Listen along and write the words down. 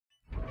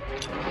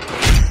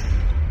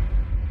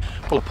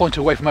Well, a point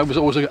away from home was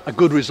always a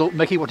good result.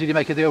 Micky, what did you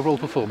make of the overall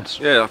performance?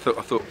 Yeah, I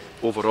thought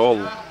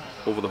overall,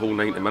 over the whole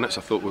 90 minutes,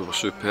 I thought we were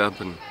superb,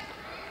 and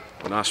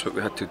when asked what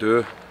we had to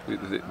do,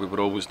 we were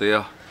always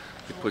there.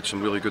 We played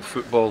some really good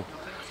football.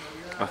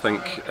 I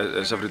think,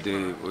 as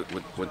everybody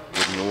would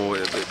know,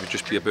 it would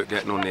just be about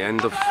getting on the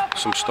end of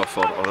some stuff,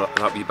 or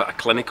that wee bit of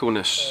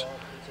clinicalness.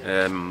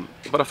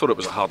 But I thought it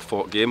was a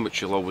hard-fought game, which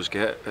you'll always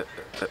get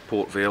at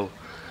Port Vale.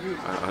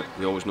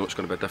 We always know it's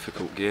going to be a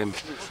difficult game,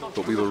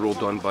 but we were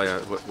rolled on by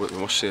what we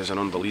must say is an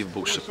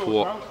unbelievable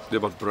support. They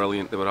were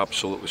brilliant, they were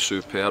absolutely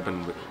superb,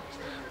 and we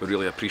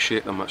really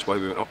appreciate them. That's why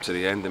we went up to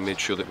the end and made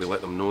sure that we let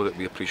them know that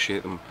we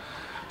appreciate them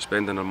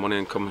spending their money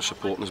and coming and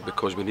supporting us,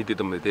 because we needed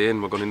them today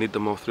and we're going to need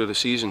them all through the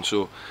season.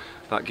 So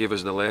that gave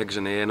us the legs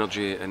and the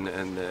energy and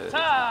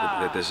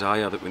the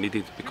desire that we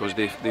needed, because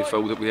they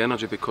filled it with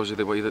energy because of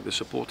the way that they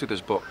supported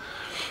us. But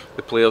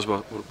the players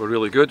were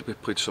really good. We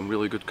played some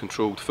really good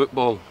controlled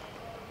football.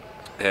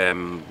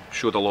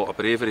 Showed a lot of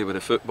bravery with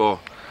the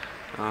football,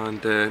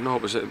 and no,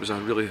 it was a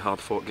really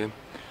hard-fought game.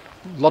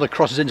 A lot of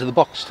crosses into the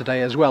box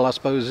today as well. I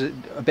suppose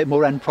a bit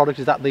more end product.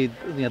 Is that the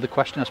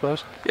question? I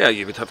suppose. Yeah,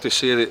 you would have to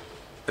say that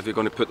if you're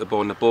going to put the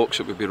ball in the box,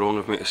 it would be wrong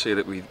of me to say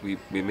that we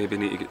maybe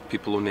need to get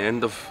people on the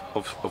end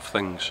of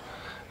things,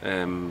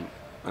 and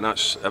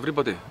that's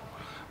everybody.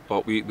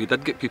 But we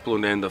did get people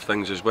on the end of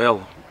things as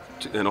well.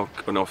 In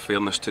all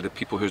fairness to the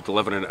people who's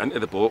delivering it into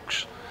the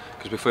box.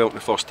 Because we felt in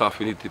the first half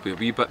we needed to be a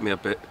wee bit more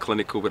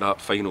clinical with that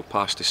final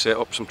pass to set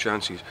up some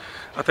chances.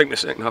 I think the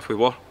second half we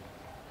were,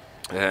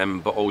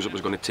 but all it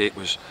was going to take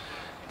was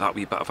that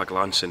wee bit of a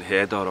glancing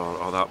header,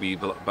 or that wee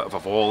bit of a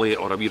volley,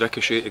 or a wee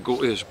ricochet to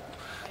go to us.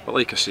 But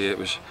like I say,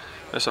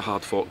 it's a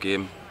hard-fought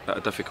game at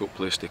a difficult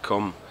place to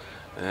come,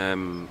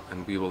 and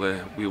we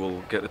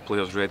will get the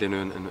players ready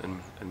now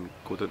and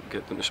go to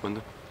get them to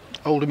Swindon.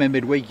 Oldham in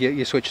midweek,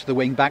 you switched to the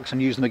wing backs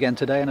and used them again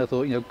today, and I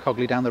thought,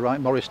 Cogley down the right,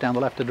 Morris down the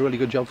left did a really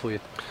good job for you.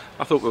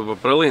 I thought we were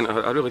brilliant.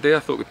 I really did. I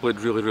thought we played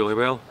really, really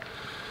well.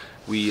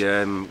 We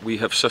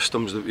have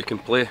systems that we can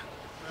play.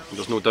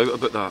 There's no doubt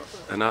about that,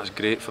 and that's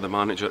great for the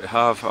manager to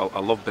have. I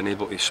love being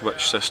able to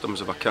switch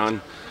systems if I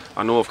can.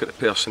 I know I've got the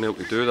personnel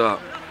to do that.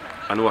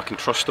 I know I can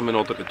trust them in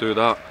order to do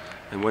that.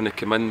 And when they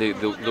come in,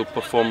 they'll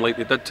perform like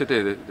they did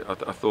today.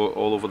 I thought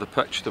all over the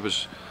pitch there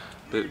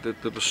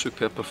were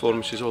superb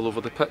performances all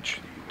over the pitch.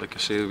 Like I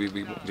say,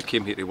 we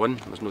came here to win.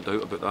 There's no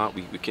doubt about that.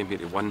 We came here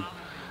to win,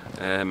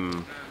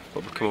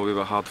 but we come away with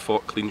a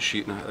hard-fought clean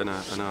sheet and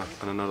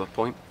another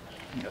point.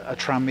 A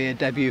Tranmere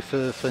debut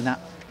for Nat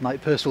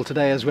Knight Purcell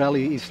today as well.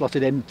 He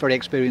slotted in, very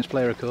experienced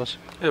player, of course.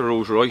 Yeah,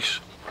 Rolls Royce.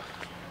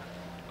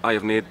 I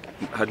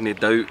had no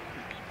doubt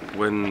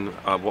when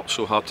I worked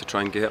so hard to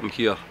try and get him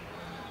here,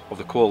 of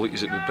the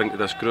qualities that we bring to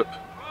this group.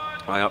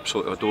 I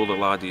absolutely adore the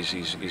lad.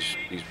 He's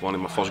one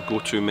of my first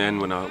go-to men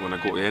when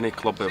I go to any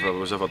club if I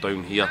was ever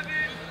down here.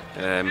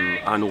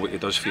 I know what he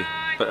does for you.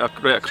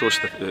 But right across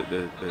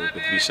the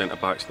three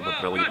centre-backs, they were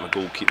brilliant. My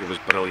goalkeeper was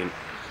brilliant.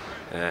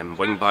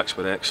 Wing-backs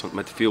were excellent.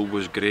 Midfield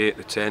was great.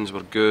 The 10s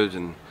were good,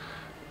 and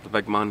the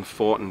big man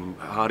fought and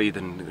harried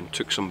and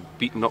took some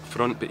beating up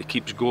front, but he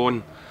keeps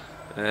going.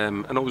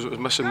 And all that was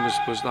missing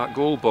was that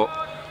goal. But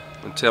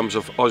in terms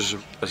of us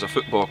as a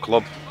football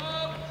club,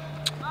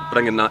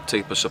 bringing that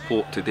type of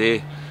support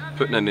today,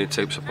 putting in the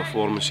types of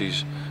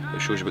performances, it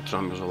shows you what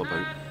Tranmere's all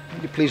about.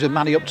 You're pleased with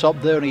Manny up top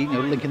there,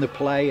 and linking the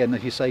play, and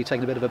as you say,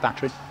 taking a bit of a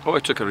battering? Oh,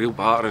 he took a real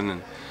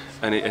battering,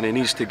 and he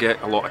needs to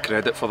get a lot of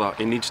credit for that.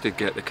 He needs to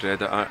get the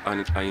credit.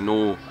 I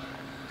know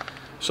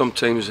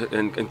sometimes,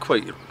 and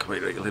quite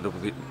rightly,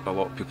 a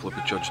lot of people will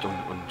be judged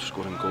on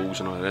scoring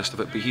goals and all the rest of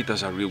it, but he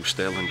does a real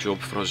sterling job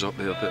for us up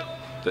there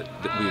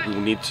that we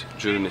will need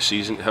during the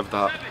season to have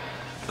that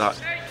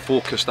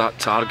focus, that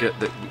target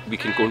that we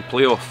can go and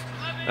play off.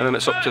 And then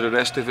it's up to the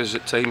rest of us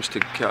at times to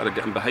kind of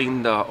get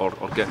behind that, or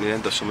getting the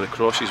end of some of the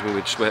crosses when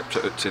we'd swept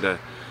it out to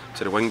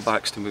the wing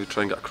backs to maybe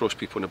try and get across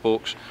people in the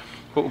box.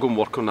 But we'll go and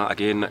work on that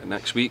again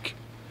next week.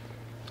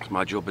 It's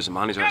my job as a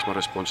manager, it's my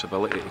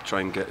responsibility to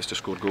try and get us to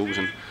score goals,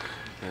 and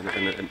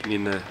me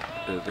and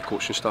the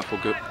coaching staff will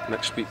go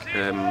next week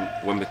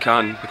when we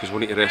can, because we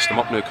need to rest them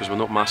up now because we're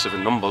not massive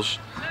in numbers.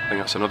 I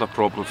think that's another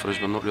problem for us,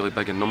 we're not really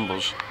big in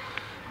numbers.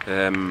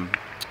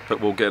 But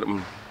we'll get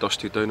them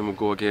dusted down and we'll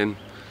go again.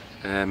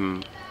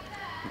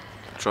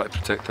 Try to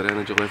protect their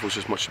energy levels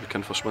as much as we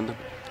can for Swindon.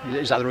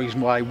 Is that the reason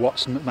why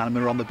Watson and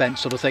McManaman are on the bench,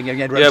 sort of thing?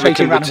 Again,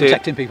 rotating around and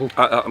protecting people?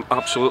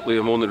 Absolutely,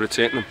 I'm only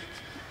rotating them.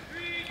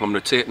 I'm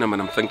rotating them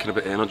and I'm thinking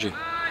about energy.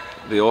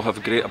 They all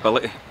have great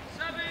ability.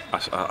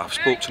 I've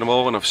spoke to them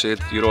all and I've said,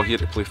 you're all here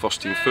to play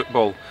first team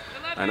football,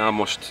 and I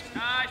must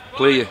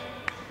play you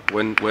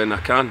when I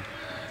can.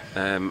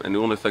 And the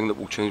only thing that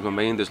will change my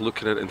mind is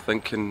looking at it and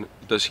thinking,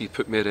 does he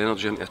put more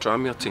energy into a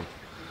Tranmere team?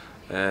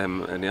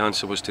 And the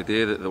answer was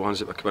today that the ones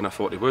that were coming, I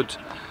thought he would.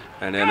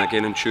 And then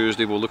again on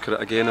Tuesday we'll look at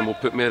it again and we'll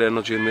put more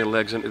energy and more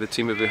legs into the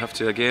team if we have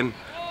to again,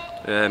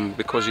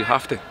 because you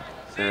have to.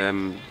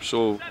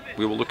 So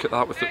we will look at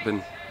that without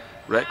being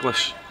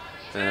reckless.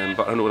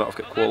 But I know that I've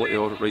got quality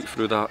all right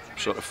through that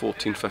sort of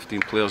 14,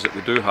 15 players that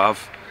we do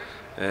have.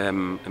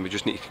 and we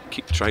just need to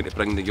keep trying to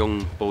bring the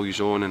young boys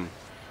on and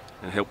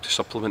help to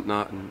supplement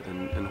that,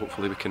 and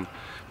hopefully we can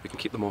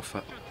keep them all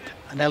fit.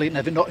 And Elliot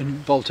Nevitt not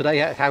involved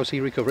today. How's he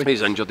recovering?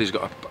 He's injured. He's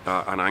got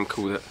an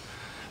ankle that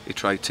he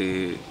tried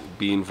to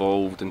be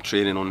involved in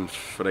training on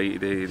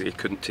Friday. He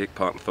couldn't take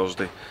part on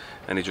Thursday,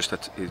 and he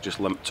just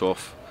limped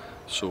off,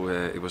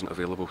 so he wasn't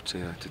available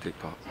to take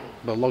part.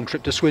 Well, long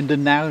trip to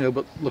Swindon now, you know,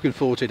 but looking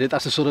forward to it.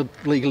 That's the sort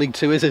of League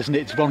Two is, isn't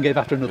it? It's one game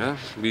after another.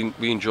 Yeah,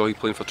 we enjoy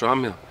playing for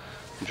Tranmere,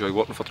 enjoy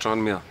working for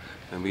Tranmere,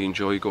 and we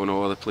enjoy going all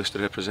over the place to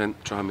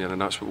represent Tranmere,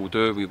 and that's what we'll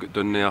do. We'll get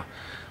down there,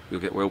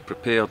 we'll get well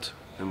prepared,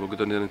 and we'll go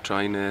down there and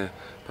try and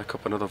pick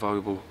up another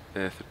valuable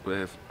a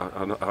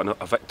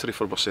victory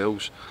for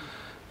ourselves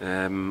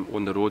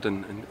on the road,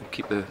 and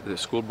keep the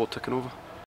scoreboard ticking over.